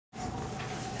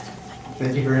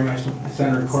Thank you very much,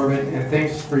 Senator Corbett, and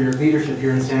thanks for your leadership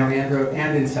here in San Leandro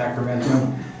and in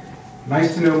Sacramento.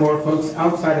 Nice to know more folks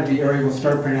outside of the area will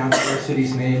start pronouncing our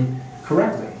city's name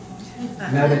correctly,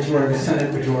 now that you are the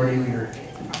Senate Majority Leader.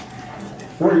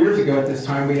 4 years ago at this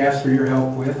time, we asked for your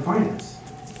help with finance.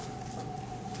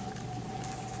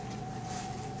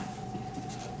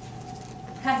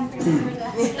 I remember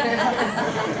that.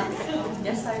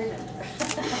 Yes, I remember.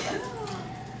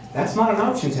 That's not an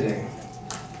option today.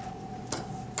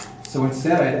 So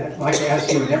instead, I'd like to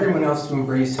ask you and everyone else to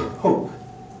embrace hope.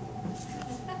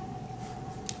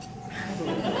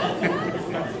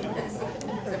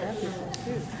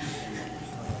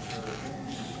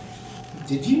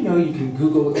 Did you know you can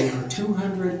Google over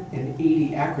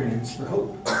 280 acronyms for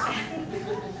hope?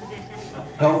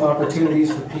 Health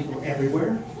opportunities for people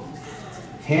everywhere.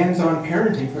 Hands-on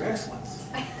parenting for excellence.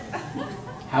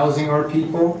 Housing our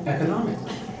people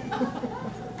economically.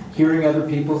 Hearing other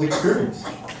people's experience.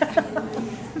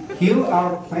 Heal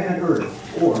our planet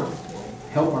Earth, or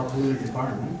help our polluted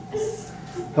environment.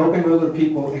 Helping other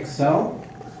people excel.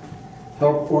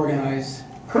 Help organize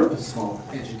purposeful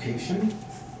education.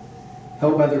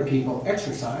 Help other people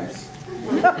exercise.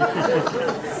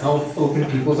 Help open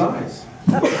people's eyes.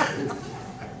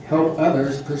 Help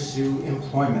others pursue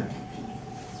employment.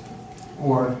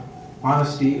 Or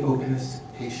honesty, openness,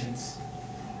 patience,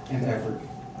 and effort.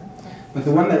 But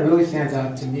the one that really stands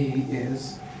out to me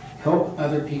is help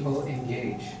other people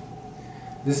engage.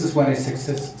 This is what a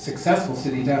successful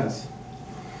city does.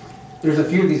 There's a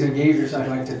few of these engagers I'd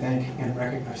like to thank and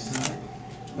recognize tonight.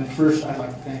 But first, I'd like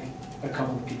to thank a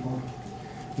couple of people.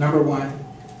 Number one,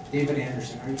 David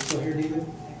Anderson. Are you still here, David?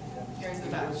 Here's the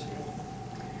badge.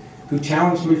 Who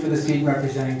challenged me for the seat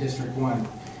representing District 1.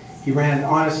 He ran an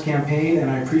honest campaign, and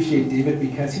I appreciate David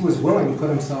because he was willing to put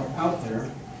himself out there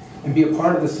and be a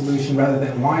part of the solution rather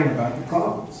than whine about the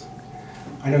problems.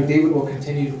 I know David will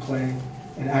continue to play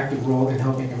an active role in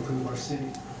helping improve our city.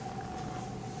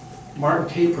 Martin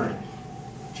Capron,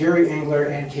 Jerry Engler,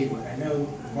 and Kate Wood. I know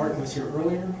Martin was here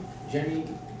earlier. Jenny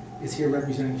is here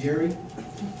representing Jerry.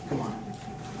 Come on.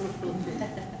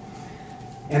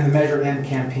 And the Measure N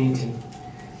campaign team.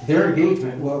 Their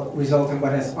engagement will result in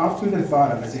what has often been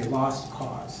thought of as a lost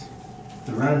cause,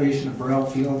 the renovation of Burrell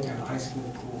Field and the high school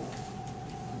pool.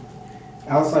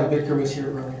 Alice Bittker was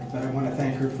here earlier, but I want to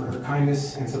thank her for her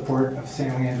kindness and support of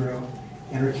San Leandro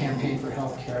and her campaign for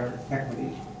healthcare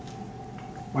equity.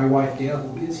 My wife, Gail,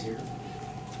 who is here,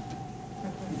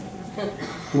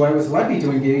 who I was lucky to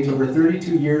engage over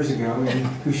 32 years ago and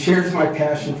who shares my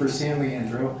passion for San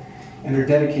Leandro and her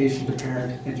dedication to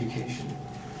parent education.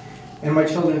 And my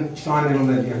children, Sean and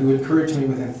Olivia, who encouraged me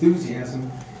with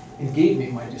enthusiasm and gave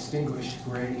me my distinguished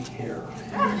gray hair.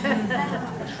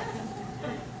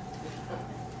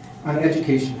 On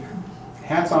education,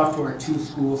 hats off to our two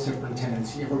school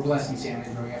superintendents. You were blessed in San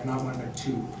Leandro. You have not one but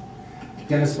two,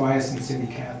 Dennis Bias and Cindy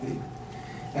Cathy.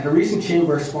 At a recent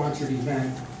chamber-sponsored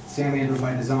event, San Leandro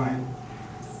by Design,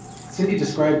 Cindy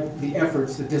described the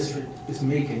efforts the district is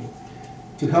making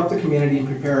to help the community and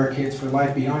prepare our kids for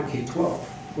life beyond K-12,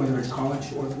 whether it's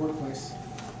college or the workplace.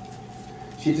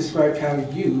 She described how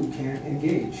you can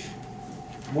engage.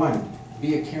 1,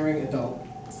 be a caring adult.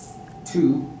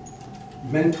 2,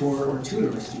 mentor or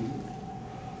tutor a student.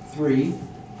 3,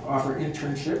 offer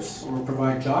internships or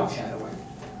provide job shadowing.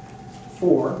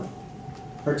 4,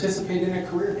 participate in a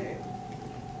career day.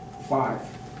 5,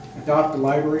 adopt a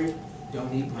library,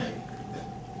 donate money.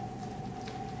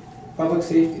 Public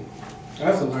safety.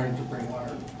 I also learned to bring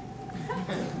water.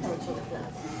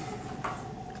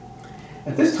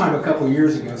 At this time, a couple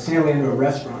years ago, San Leandro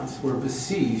restaurants were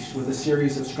besieged with a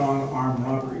series of strong armed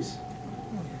robberies.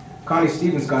 Connie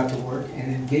Stevens got to work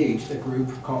and engaged a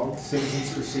group called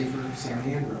Citizens for Safer San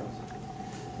Leandro.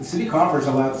 The city coffers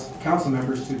allowed council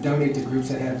members to donate to groups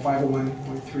that had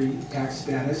 501(c)(3) tax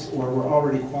status or were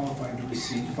already qualified to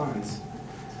receive funds.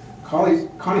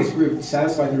 Connie's group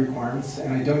satisfied the requirements,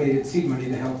 and I donated seed money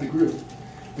to help the group.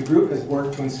 The group has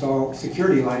worked to install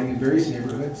security lighting in various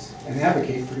neighborhoods and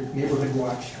advocate for neighborhood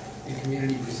watch and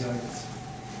community resilience.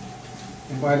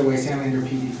 And by the way, San Leandro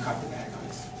PD caught the bad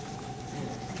guys.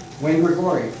 Wayne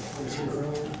Gregory was here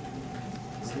earlier.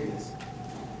 There he is.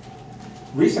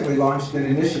 Recently launched an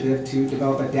initiative to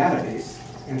develop a database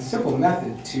and simple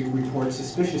method to report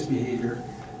suspicious behavior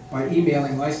by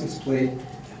emailing license plate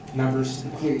numbers to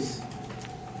the police.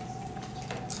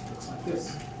 Looks like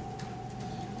this.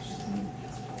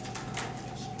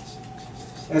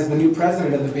 As the new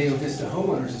president of the Bayo Vista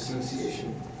Homeowners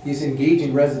Association, he's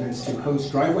engaging residents to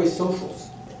host driveway socials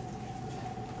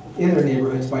in their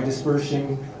neighborhoods by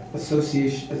dispersing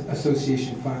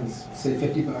association funds, say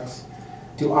 $50,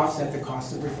 to offset the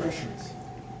cost of refreshments.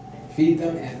 Feed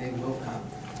them and they will come.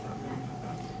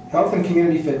 Health and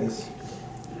community fitness.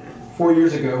 4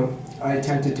 years ago, I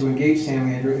attempted to engage San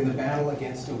Leandro in the battle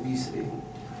against obesity.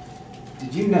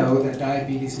 Did you know that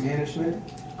diabetes management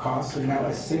costs are now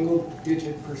a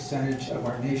single-digit percentage of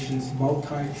our nation's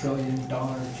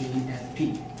multi-trillion-dollar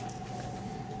GNP?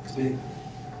 It's big.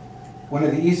 One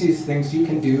of the easiest things you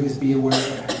can do is be aware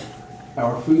that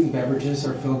our food and beverages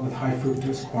are filled with high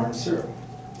fructose corn syrup.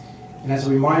 And as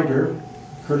a reminder,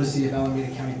 courtesy of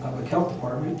Alameda County Public Health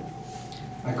Department,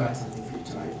 I've got something for you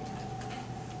tonight.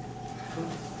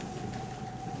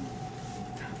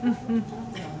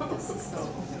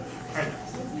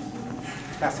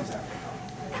 Pass these out.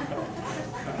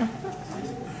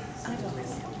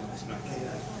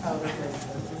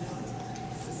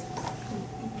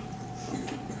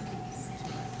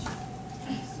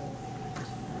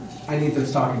 I need those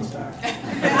stockings back.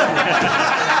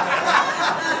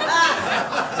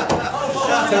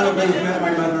 Some of you have met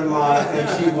my mother-in-law,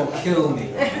 and she will kill me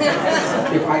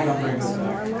if I don't bring this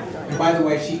back. And by the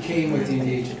way, she came with the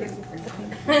engagement.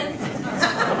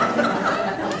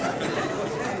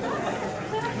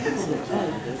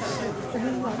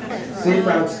 Safe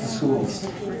routes to schools.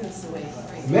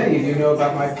 Many of you know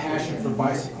about my passion for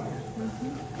bicycling.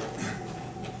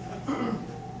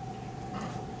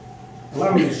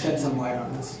 Allow me to shed some light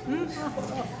on this.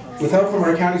 With help from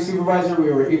our county supervisor, we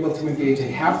were able to engage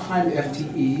a half-time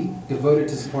FTE devoted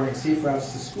to supporting safe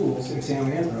routes to schools in San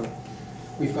Leandro.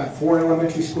 We've got 4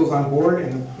 elementary schools on board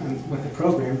with the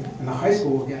program, and the high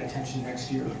school will get attention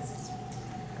next year.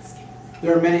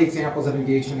 There are many examples of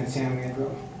engagement in San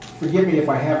Leandro. Forgive me if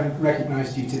I haven't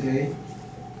recognized you today,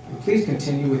 and please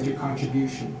continue with your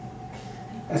contribution.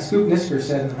 As Scoop Nisker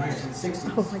said in the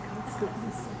 1960s, Oh my God, Scoop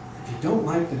Nisker. if you don't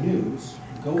like the news,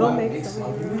 go out and make some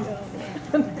of your own.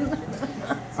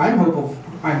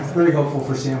 I'm very hopeful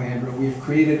for San Leandro. We've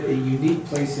created a unique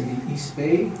place in the East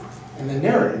Bay, and the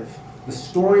narrative, the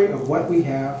story of what we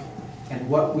have and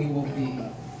what we will be,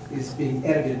 is being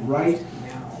edited right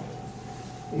now.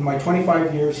 In my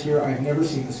 25 years here, I've never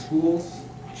seen the schools,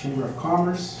 Chamber of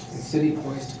Commerce, and city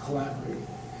poised to collaborate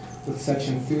with such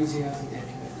enthusiasm and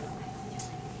commitment.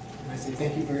 And I say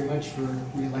thank you very much for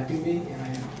re-electing me, and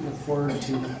I look forward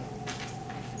to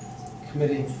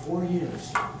committing 4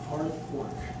 years of hard work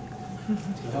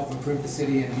to help improve the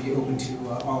city and be open to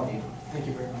all of you. Thank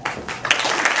you very much.